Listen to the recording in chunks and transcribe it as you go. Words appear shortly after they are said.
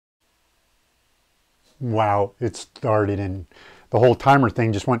wow, it started, and the whole timer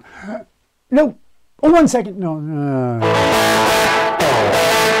thing just went, no, oh, 1 second, no.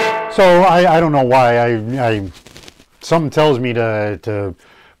 So I don't know why. Something tells me to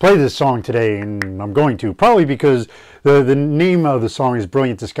play this song today, and I'm going to. Probably because the name of the song is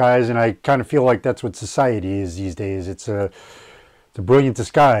Brilliant Disguise, and I kind of feel like that's what society is these days. It's a brilliant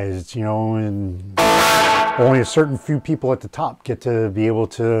disguise, you know, and only a certain few people at the top get to be able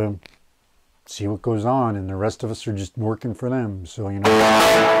to see what goes on, and the rest of us are just working for them. So, you know.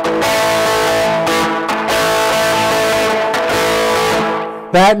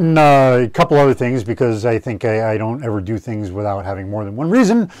 That and a couple other things, because I think I don't ever do things without having more than one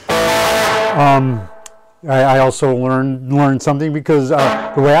reason. I also learned something because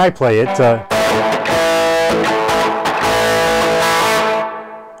the way I play it,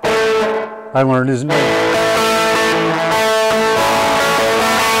 I learned is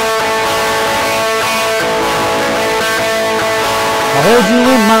I hold you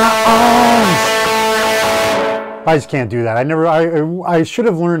in my arms. I just can't do that. I should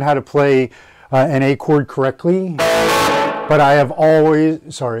have learned how to play an A chord correctly, but I have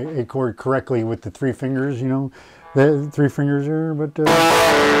always, A chord correctly with the 3 fingers, you know, the 3 fingers here, but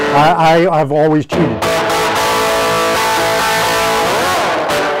I've always cheated.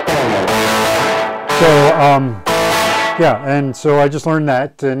 So, yeah, and so I just learned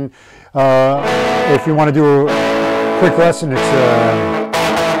that, and if you want to do a quick lesson, it's,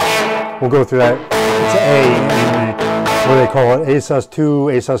 we'll go through that. It's A, and what do they call it? A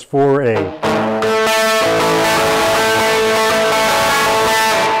sus2, A sus4, A.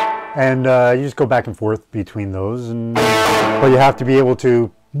 And you just go back and forth between those, but you have to be able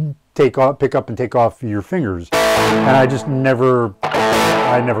to pick up and take off your fingers. And I never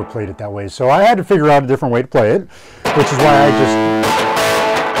played it that way. So I had to figure out a different way to play it, which is why I just...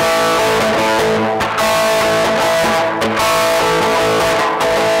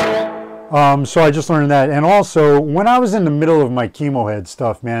 so I just learned that. And also, when I was in the middle of my chemo head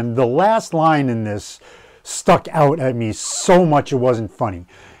stuff, man, the last line in this stuck out at me so much it wasn't funny.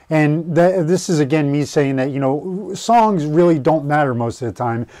 And this is, again, me saying that, you know, songs really don't matter most of the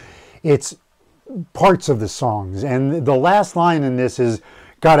time. It's parts of the songs. And the last line in this is,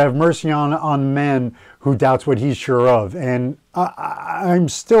 God have mercy on man who doubts what he's sure of. And I'm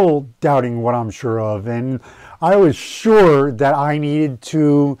still doubting what I'm sure of. And I was sure that I needed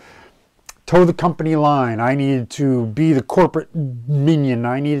to toe the company line. I needed to be the corporate minion.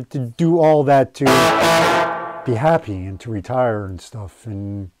 I needed to do all that to be happy and to retire and stuff.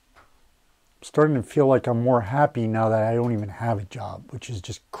 And I'm starting to feel like I'm more happy now that I don't even have a job, which is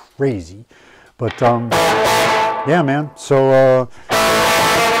just crazy. But yeah, man. So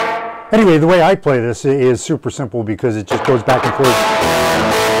anyway, the way I play this is super simple because it just goes back and forth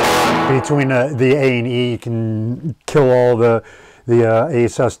between the A and E. You can kill all the A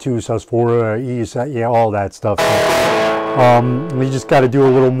sus2, sus4, E sus, yeah, all that stuff. We just got to do a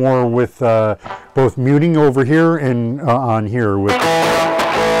little more with both muting over here and on here with.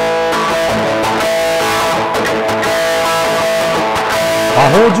 I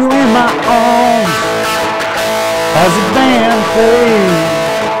hold you in my arms as the band plays.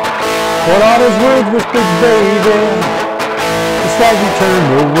 What all those words whispered, baby, just as you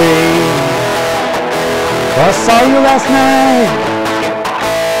turned away. I saw you last night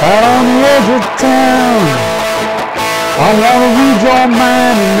out on the edge of town. I want to read your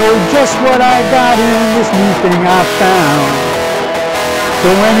mind and know just what I got in this new thing I found.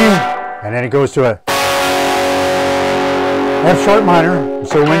 So when you, and then it goes to a F sharp minor.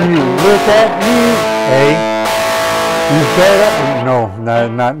 So when you look at me, A, you better, no,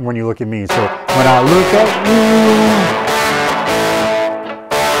 not when you look at me. So when I look at you,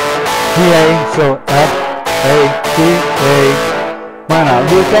 A, so F, A, D, A, when I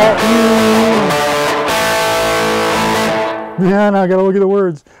look at you. Yeah, now I gotta look at the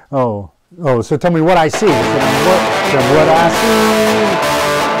words. Oh, so tell me what I see. What I see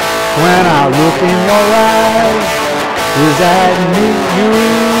when I look in your eyes. Is that you,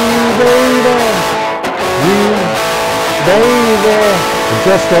 baby,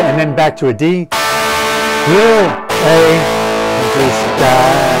 just that, and then back to a D. You're a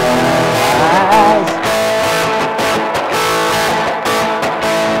disguise.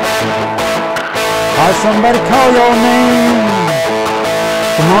 Or somebody call your name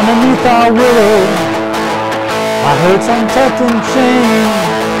from underneath our willow. I heard some tucked in chain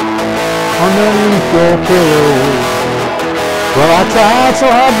underneath your pillow. Well, I tried so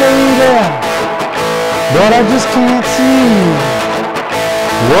hard, baby, but I just can't see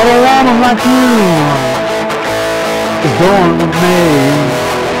what a woman like you is doing with me.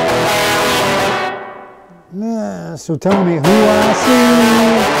 So tell me who I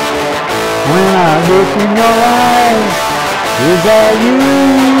see when I look in your eyes. Is that you,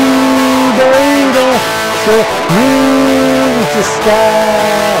 baby? So move to sky.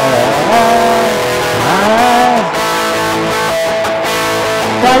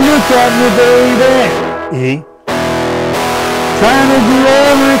 Now look at me, baby. E. Trying to do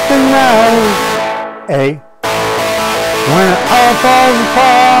everything right. A. When it all falls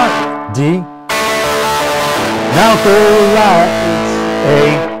apart. D. Now for the lights.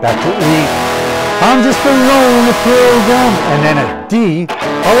 A. Back to E. I'm just a lonely pilgrim. And then a D.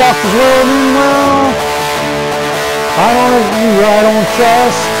 I walk this world in well. I don't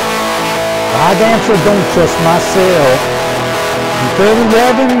trust. I damn sure don't trust myself. And for the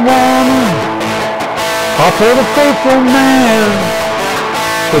loving woman, or for the faithful man,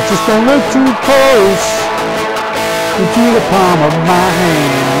 but just don't look too close into the palm of my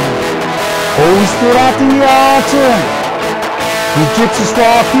hand. Oh, we stood at the altar. The gypsy swore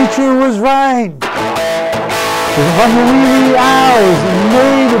our future was right. From the wee hours and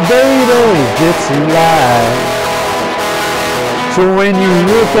made a baby gypsy life. So when you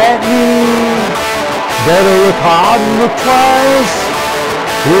look at me, better look hard and look twice.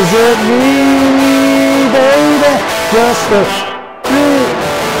 Is it me, baby? Just a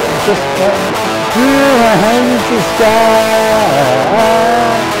hand to sky.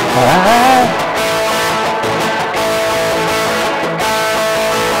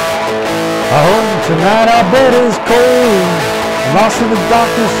 Oh, tonight our bed is cold, lost in the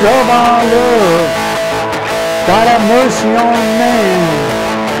darkness of our love. God have mercy on a man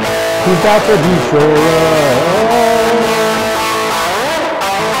who died for his sure love.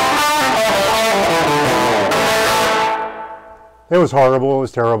 It was horrible, it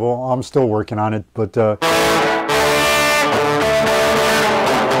was terrible. I'm still working on it, but we'll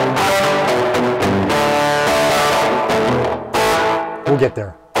get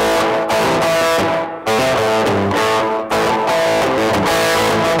there.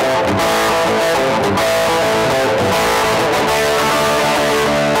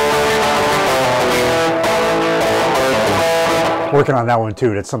 Working on that one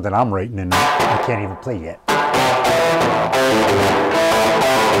too. That's something I'm writing and I can't even play yet.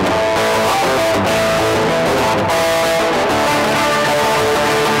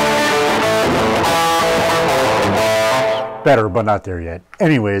 Better, but not there yet.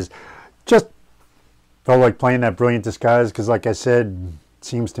 Anyways, just felt like playing that Brilliant Disguise because, like I said, it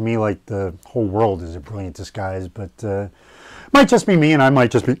seems to me like the whole world is a brilliant disguise, but might just be me and I might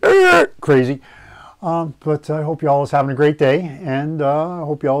just be crazy. But I hope y'all is having a great day, and I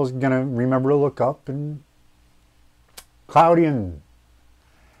hope y'all is going to remember to look up. And cloudy and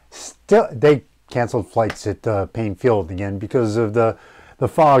still, they canceled flights at Payne Field again because of the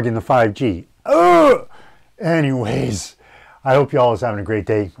fog in the 5G. Anyways, I hope y'all is having a great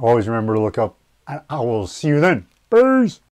day. Always remember to look up, and I will see you then. Peace.